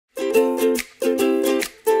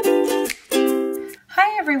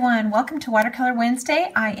everyone. Welcome to Watercolor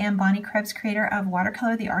Wednesday. I am Bonnie Krebs, creator of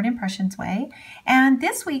Watercolor the Art Impressions Way. And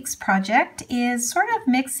this week's project is sort of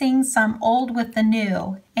mixing some old with the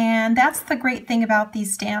new. And that's the great thing about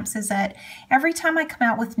these stamps is that every time I come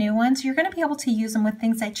out with new ones, you're going to be able to use them with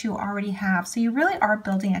things that you already have. So you really are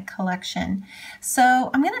building a collection. So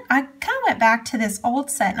I kind of went back to this old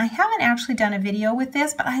set, and I haven't actually done a video with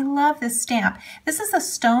this, but I love this stamp. This is a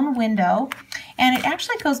stone window, and it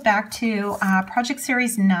actually goes back to Project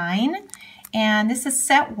Series 9, and this is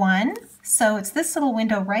set 1. So it's this little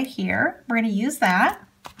window right here. We're going to use that.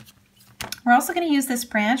 We're also going to use this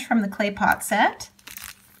branch from the clay pot set.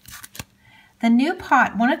 The new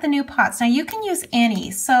pot, one of the new pots. Now you can use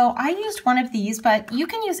any. So I used one of these, but you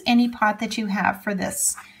can use any pot that you have for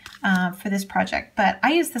this project. But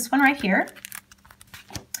I use this one right here.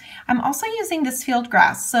 I'm also using this field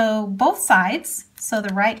grass. So both sides, so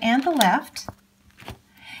the right and the left.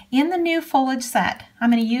 In the new foliage set,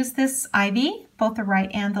 I'm going to use this ivy, both the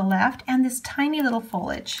right and the left, and this tiny little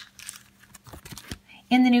foliage.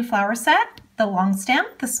 In the new flower set, the long stem,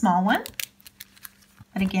 the small one.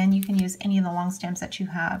 But again, you can use any of the long stems that you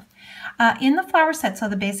have. In the flower set, so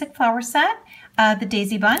the basic flower set, the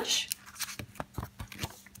daisy bunch.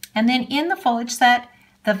 And then in the foliage set,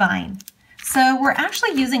 the vine. So we're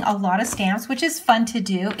actually using a lot of stamps, which is fun to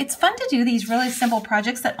do. It's fun to do these really simple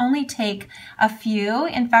projects that only take a few.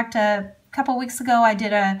 In fact, a couple weeks ago, I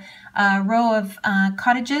did a row of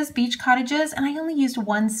cottages, beach cottages, and I only used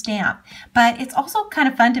one stamp. But it's also kind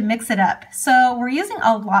of fun to mix it up. So we're using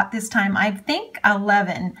a lot this time. I think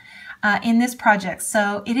 11 in this project.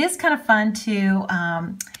 So it is kind of fun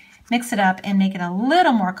to mix it up and make it a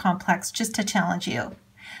little more complex just to challenge you.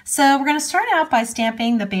 So we're going to start out by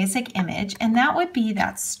stamping the basic image, and that would be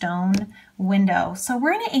that stone window. So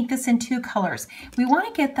we're going to ink this in 2 colors. We want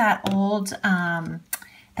to get that old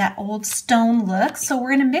stone look, so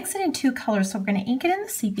we're going to mix it in 2 colors. So we're going to ink it in the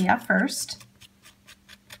sepia first.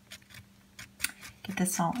 Get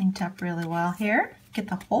this all inked up really well here. Get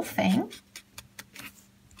the whole thing.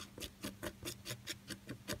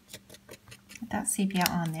 That sepia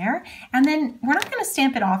on there, and then we're not going to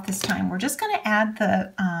stamp it off this time. We're just going to add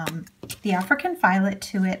the African violet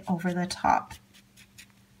to it over the top.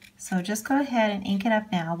 So just go ahead and ink it up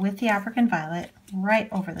now with the African violet right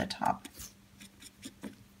over the top.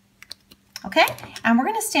 Okay, and we're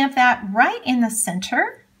going to stamp that right in the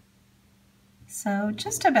center. So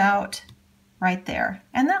just about right there,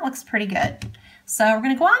 and that looks pretty good. So we're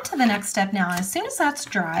going to go on to the next step now. As soon as that's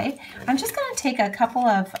dry, I'm just going to take a couple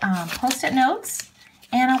of Post-it notes,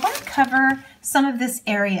 and I want to cover some of this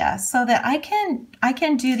area so that I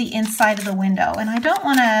can do the inside of the window. And I don't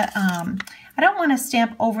want to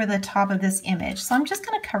stamp over the top of this image. So I'm just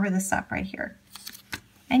going to cover this up right here.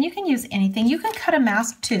 And you can use anything. You can cut a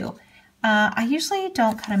mask too. I usually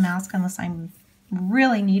don't cut a mask unless I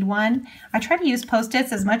really need one. I try to use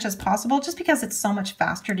Post-its as much as possible just because it's so much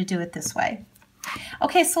faster to do it this way.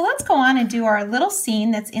 Okay, so let's go on and do our little scene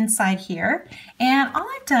that's inside here. And all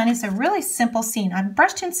I've done is a really simple scene. I've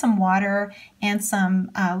brushed in some water and some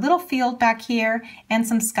little field back here and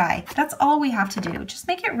some sky. That's all we have to do. Just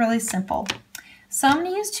make it really simple. So I'm going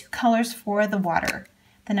to use 2 colors for the water.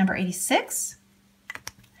 The number 86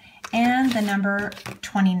 and the number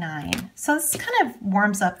 29. So this kind of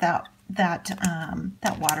warms up that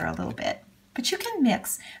water a little bit. But you can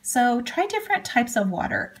mix. So try different types of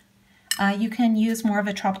water. You can use more of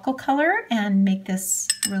a tropical color and make this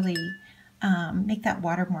really, make that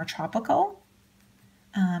water more tropical.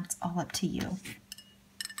 It's all up to you.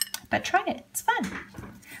 But try it, it's fun.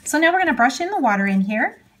 So now we're going to brush in the water in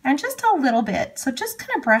here, and just a little bit. So just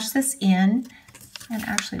kind of brush this in, and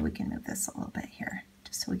actually we can move this a little bit here,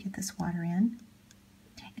 just so we get this water in.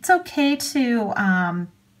 It's okay to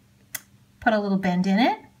put a little bend in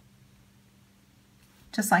it,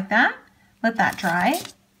 just like that. Let that dry.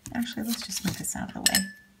 Actually, let's just move this out of the way.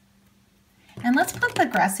 And let's put the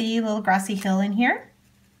little grassy hill in here.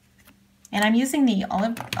 And I'm using the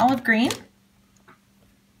olive green.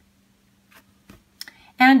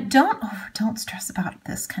 And don't stress about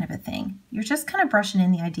this kind of a thing. You're just kind of brushing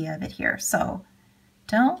in the idea of it here. So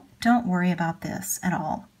don't worry about this at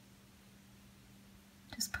all.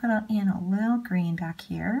 Just put in a little green back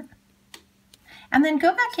here. And then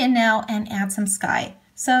go back in now and add some sky.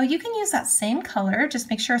 So you can use that same color,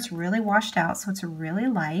 just make sure it's really washed out so it's really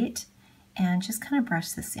light, and just kind of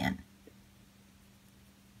brush this in.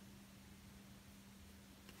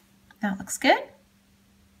 That looks good.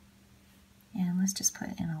 And let's just put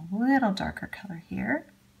in a little darker color here.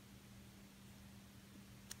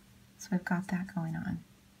 So we've got that going on.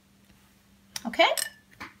 Okay?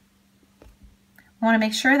 I want to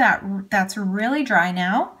make sure that that's really dry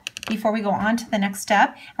now. before we go on to the next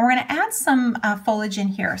step. And we're going to add some foliage in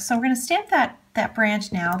here. So we're going to stamp that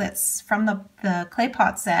branch now that's from the clay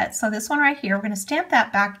pot set. So this one right here, we're going to stamp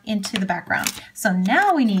that back into the background. So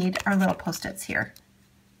now we need our little post-its here.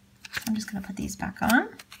 So I'm just going to put these back on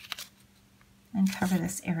and cover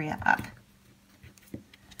this area up.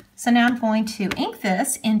 So now I'm going to ink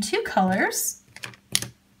this in 2 colors.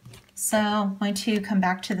 So I'm going to come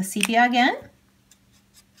back to the sepia again,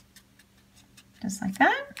 just like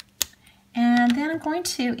that. And then I'm going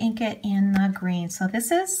to ink it in the green. So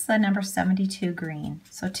this is the number 72 green.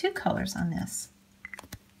 So 2 colors on this.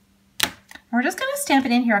 And we're just going to stamp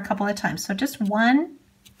it in here a couple of times. So just 1,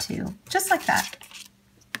 2, just like that.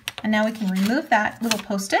 And now we can remove that little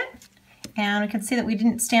post-it, and we can see that we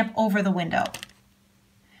didn't stamp over the window.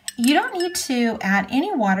 You don't need to add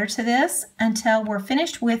any water to this until we're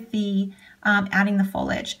finished with the adding the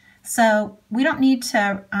foliage. So we don't need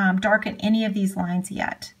to darken any of these lines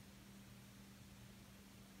yet.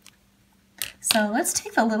 So let's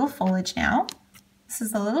take the little foliage now. This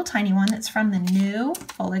is the little tiny one that's from the new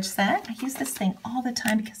foliage set. I use this thing all the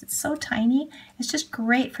time because it's so tiny. It's just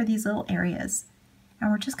great for these little areas.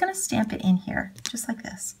 And we're just going to stamp it in here, just like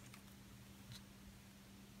this.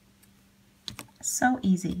 So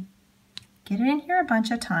easy. Get it in here a bunch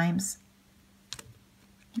of times.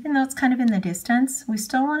 Even though it's kind of in the distance, we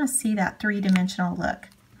still want to see that 3-dimensional look.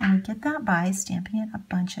 And we get that by stamping it a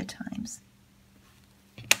bunch of times.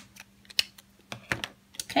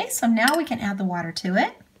 Okay, so now we can add the water to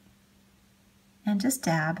it. And just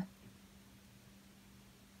dab.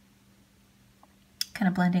 Kind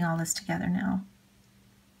of blending all this together now.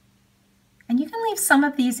 And you can leave some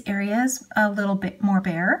of these areas a little bit more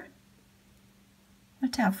bare. You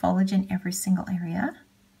have to have foliage in every single area.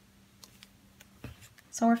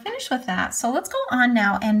 So we're finished with that. So let's go on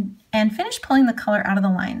now and finish pulling the color out of the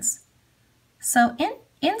lines. So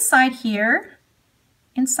inside here,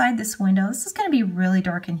 inside this window, this is going to be really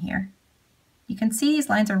dark in here. You can see these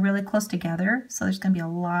lines are really close together, so there's going to be a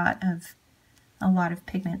lot of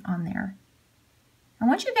pigment on there. And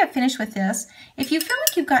once you get finished with this, if you feel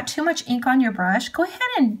like you've got too much ink on your brush, go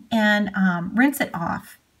ahead and rinse it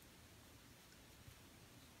off.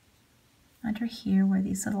 Under here where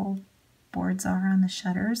these little boards are on the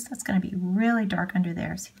shutters, that's going to be really dark under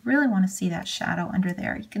there. So you really want to see that shadow under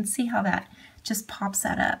there. You can see how that just pops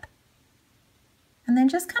that up. And then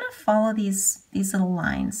just kind of follow these little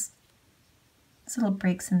lines, these little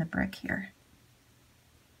breaks in the brick here.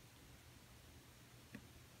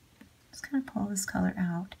 Just kind of pull this color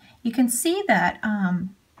out. You can see that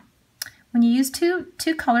when you use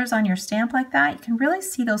two colors on your stamp like that, you can really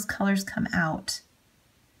see those colors come out.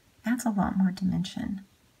 Adds a lot more dimension,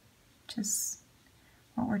 which is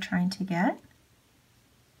what we're trying to get.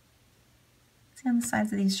 See on the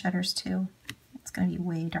sides of these shutters too. It's going to be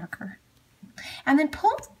way darker. And then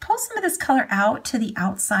pull some of this color out to the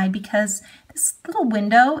outside because this little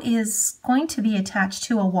window is going to be attached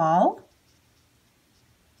to a wall.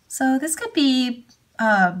 So this could be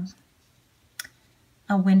a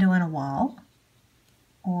window in a wall,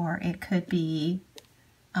 or it could be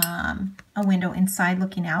a window inside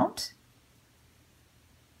looking out,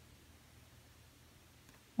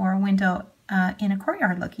 or a window in a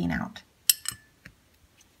courtyard looking out.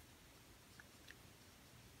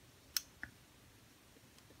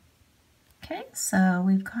 Okay, so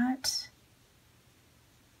we've got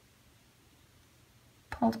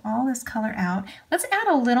pulled all this color out. Let's add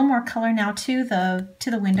a little more color now to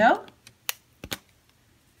the window,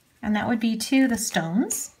 and that would be to the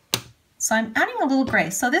stones. So I'm adding a little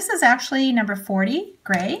gray. So this is actually number 40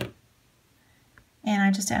 gray, and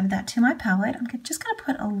I just added that to my palette. I'm just going to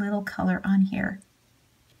put a little color on here.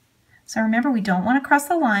 So remember, we don't want to cross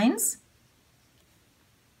the lines.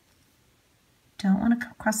 Don't want to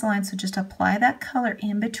cross the line, so just apply that color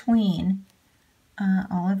in between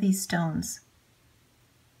all of these stones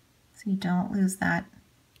so you don't lose the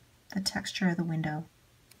texture of the window.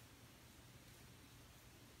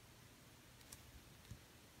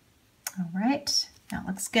 All right, that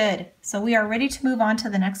looks good. So we are ready to move on to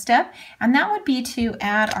the next step, and that would be to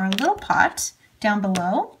add our little pot down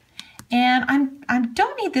below. And I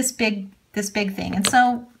don't need this big thing, and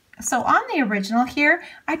so on the original here,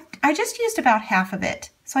 I just used about half of it.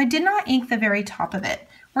 So I did not ink the very top of it.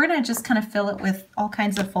 We're going to just kind of fill it with all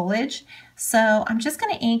kinds of foliage. So I'm just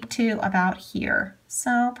going to ink to about here.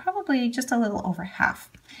 So probably just a little over half.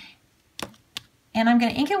 And I'm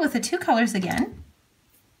going to ink it with the 2 colors again.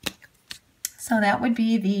 So that would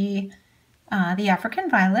be the African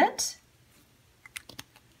Violet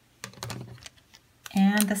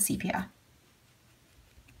and the Sepia.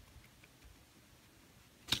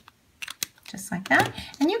 just like that.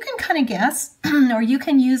 And you can kind of guess, or you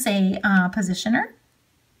can use a positioner.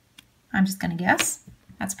 I'm just going to guess.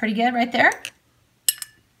 That's pretty good right there.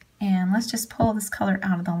 And let's just pull this color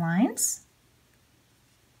out of the lines.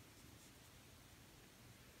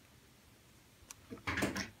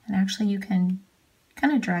 And actually you can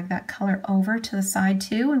kind of drag that color over to the side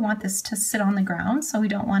too. We want this to sit on the ground, so we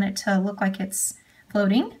don't want it to look like it's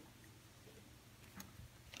floating.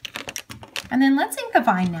 And then let's ink the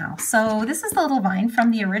vine now. So this is the little vine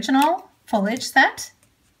from the original foliage set.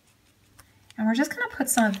 And we're just going to put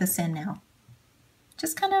some of this in now.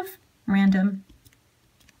 Just kind of random.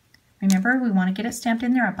 Remember, we want to get it stamped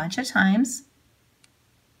in there a bunch of times.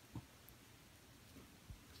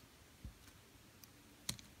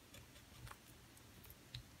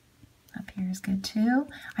 Up here is good too.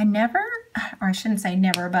 I never, or I shouldn't say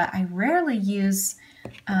never, but I rarely use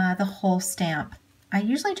the whole stamp. I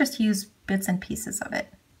usually just use bits and pieces of it.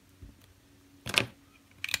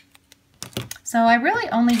 So I really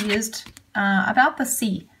only used about the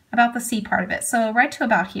C part of it. So right to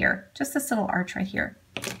about here, just this little arch right here.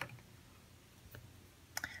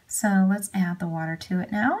 So let's add the water to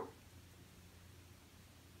it now.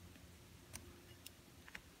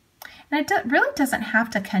 And it really doesn't have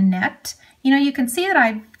to connect. You know, you can see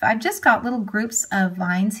that I've just got little groups of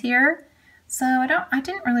vines here. So I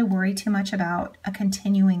didn't really worry too much about a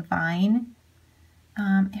continuing vine.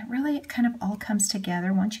 It really kind of all comes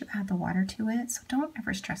together once you add the water to it. So don't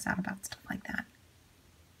ever stress out about stuff like that.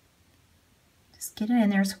 Just get it in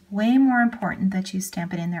there. It's way more important that you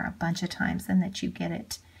stamp it in there a bunch of times than that you get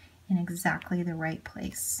it in exactly the right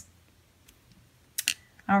place.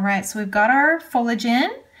 All right, so we've got our foliage in.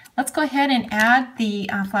 Let's go ahead and add the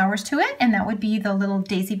flowers to it, and that would be the little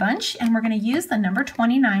daisy bunch. And we're going to use the number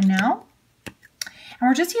 29 now. And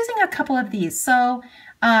we're just using a couple of these. So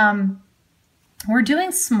we're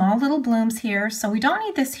doing small little blooms here, so we don't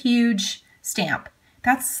need this huge stamp.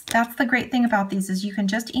 That's the great thing about these, is you can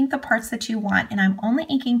just ink the parts that you want, and I'm only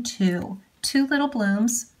inking two little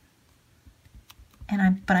blooms.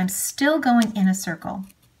 And but I'm still going in a circle.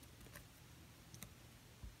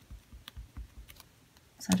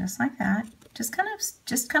 So just like that, just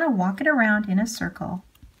kind of walk it around in a circle.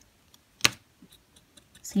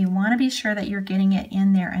 So you want to be sure that you're getting it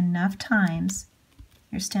in there enough times.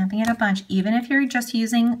 You're stamping it a bunch, even if you're just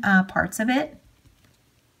using parts of it.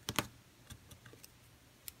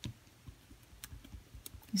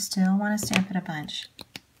 You still want to stamp it a bunch.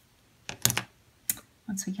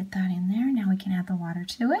 Once we get that in there, now we can add the water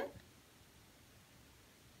to it.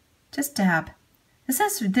 Just dab.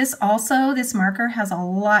 This marker has a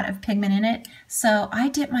lot of pigment in it, so I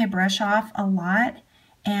dip my brush off a lot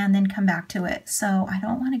and then come back to it. So I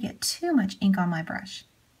don't want to get too much ink on my brush.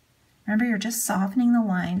 Remember, you're just softening the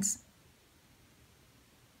lines.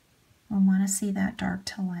 We want to see that dark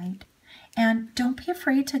to light. And don't be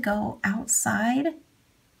afraid to go outside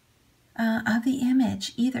of the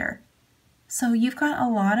image either. So you've got a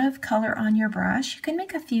lot of color on your brush. You can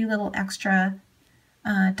make a few little extra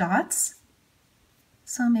dots.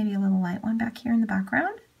 So maybe a little light one back here in the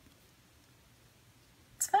background.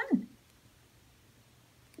 It's fun.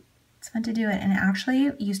 It's fun to do it. And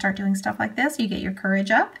actually, you start doing stuff like this, you get your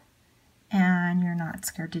courage up, and you're not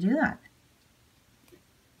scared to do that.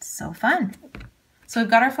 It's so fun. So we've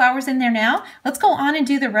got our flowers in there now. Let's go on and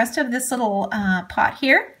do the rest of this little pot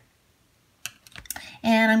here.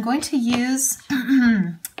 And I'm going to use,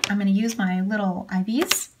 my little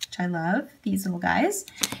ivies, which I love, these little guys.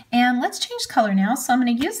 And let's change color now. So I'm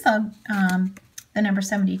going to use the number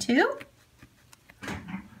 72.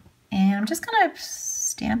 And I'm just going to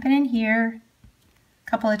stamp it in here a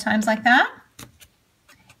couple of times like that.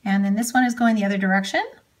 And then this one is going the other direction.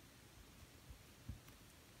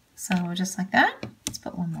 So just like that. Let's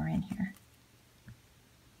put one more in here.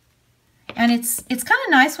 And it's kind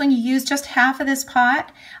of nice when you use just half of this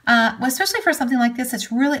pot, especially for something like this.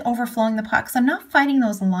 It's really overflowing the pot because I'm not fighting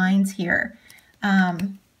those lines here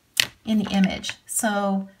in the image.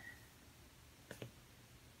 So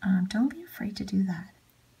don't be afraid to do that.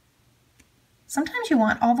 Sometimes you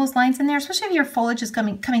want all those lines in there, especially if your foliage is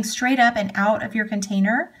coming straight up and out of your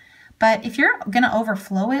container. But if you're going to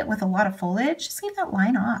overflow it with a lot of foliage, just leave that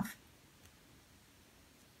line off.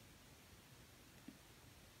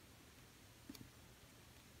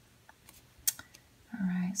 All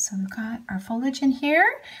right, so we've got our foliage in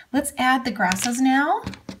here. Let's add the grasses now.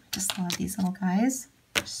 Just love these little guys.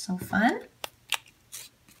 They're so fun.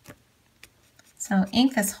 So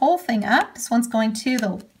ink this whole thing up. This one's going to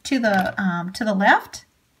the left,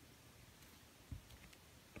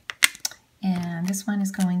 and this one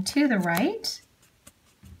is going to the right.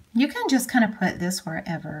 You can just kind of put this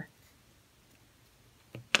wherever.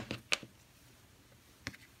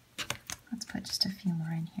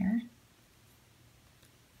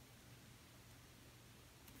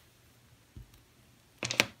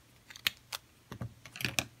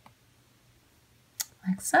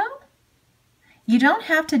 like so. You don't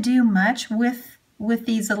have to do much with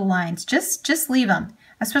these little lines. Just leave them,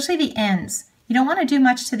 especially the ends. You don't want to do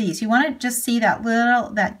much to these. You want to just see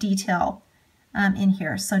that detail in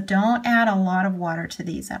here. So don't add a lot of water to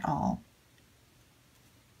these at all.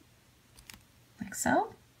 Like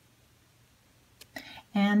so.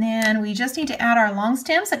 And then we just need to add our long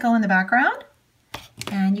stems that go in the background.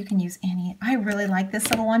 And you can use any. I really like this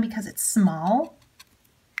little one because it's small.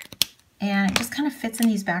 And it just kind of fits in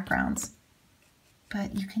these backgrounds.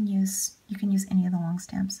 But you can use any of the long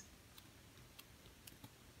stems.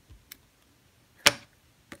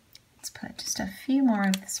 Let's put just a few more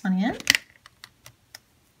of this one in.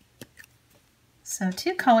 So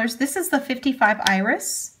 2 colors. This is the 55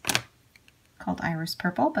 Iris, called Iris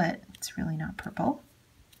Purple, but it's really not purple.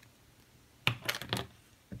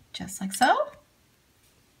 Just like so.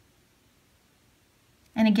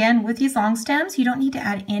 And again, with these long stems, you don't need to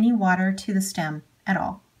add any water to the stem at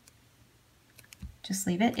all. Just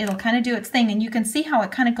leave it. It'll kind of do its thing, and you can see how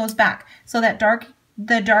it kind of goes back. So that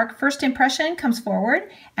the dark first impression comes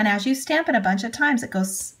forward, and as you stamp it a bunch of times, it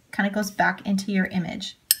kind of goes back into your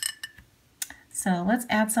image. So let's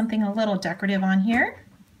add something a little decorative on here.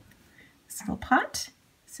 This little pot.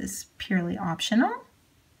 This is purely optional.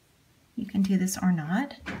 You can do this or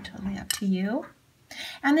not, totally up to you.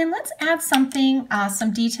 And then let's add something,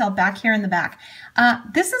 some detail back here in the back.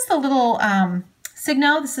 This is the little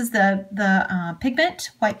Signo. This is the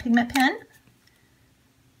pigment, white pigment pen.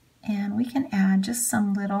 And we can add just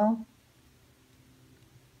some little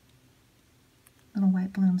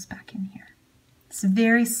white blooms back in here. It's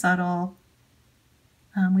very subtle.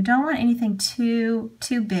 We don't want anything too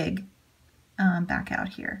big back out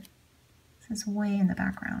here. This is way in the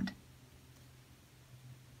background.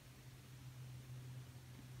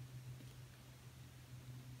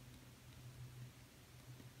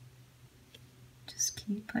 Just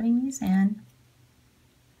keep putting these in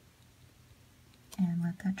and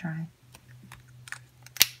let that dry.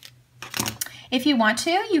 If you want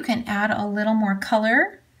to, you can add a little more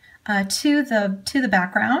color to the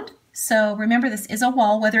background. So remember, this is a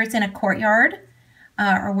wall, whether it's in a courtyard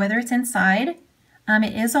or whether it's inside.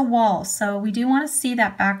 It is a wall, so we do want to see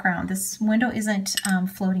that background. This window isn't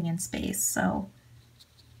floating in space, so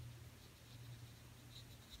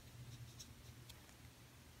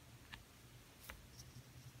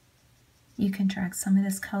you can drag some of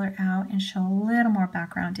this color out and show a little more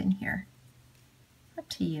background in here. Up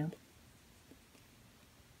to you.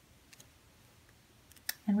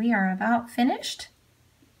 And we are about finished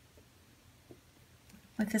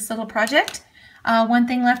with this little project. One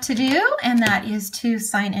thing left to do, and that is to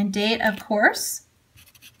sign and date, of course.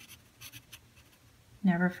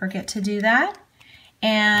 Never forget to do that.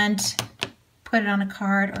 And put it on a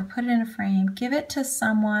card or put it in a frame. Give it to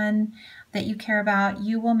someone that you care about.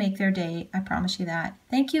 You will make their day. I promise you that.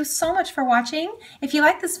 Thank you so much for watching. If you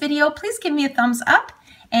like this video, please give me a thumbs up,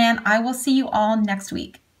 and I will see you all next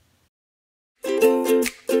week.